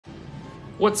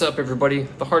What's up, everybody?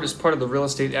 The hardest part of the real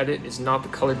estate edit is not the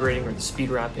color grading or the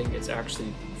speed wrapping, it's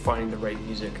actually finding the right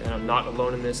music. And I'm not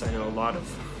alone in this. I know a lot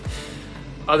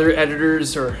of other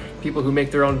editors or people who make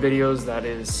their own videos. That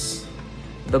is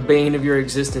the bane of your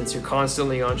existence. You're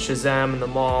constantly on Shazam in the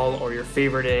mall, or you're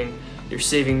favoriting, you're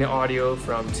saving the audio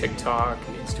from TikTok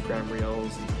and Instagram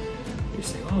Reels. And you're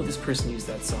saying, oh, this person used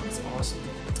that song, it's awesome.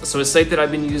 So a site that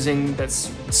I've been using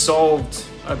that's solved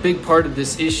a big part of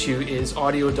this issue is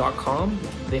audio.com.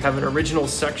 They have an original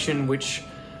section which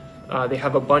they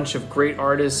have a bunch of great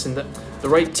artists and the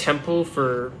right tempo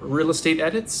for real estate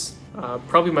edits.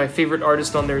 Probably my favorite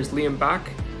artist on there is Liam Back.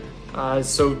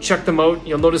 So check them out.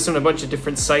 You'll notice on a bunch of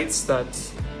different sites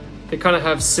that they kind of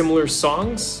have similar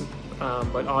songs,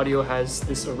 but audio has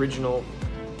this original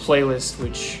playlist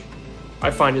which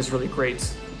I find is really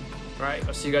great. All right,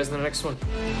 I'll see you guys in the next one.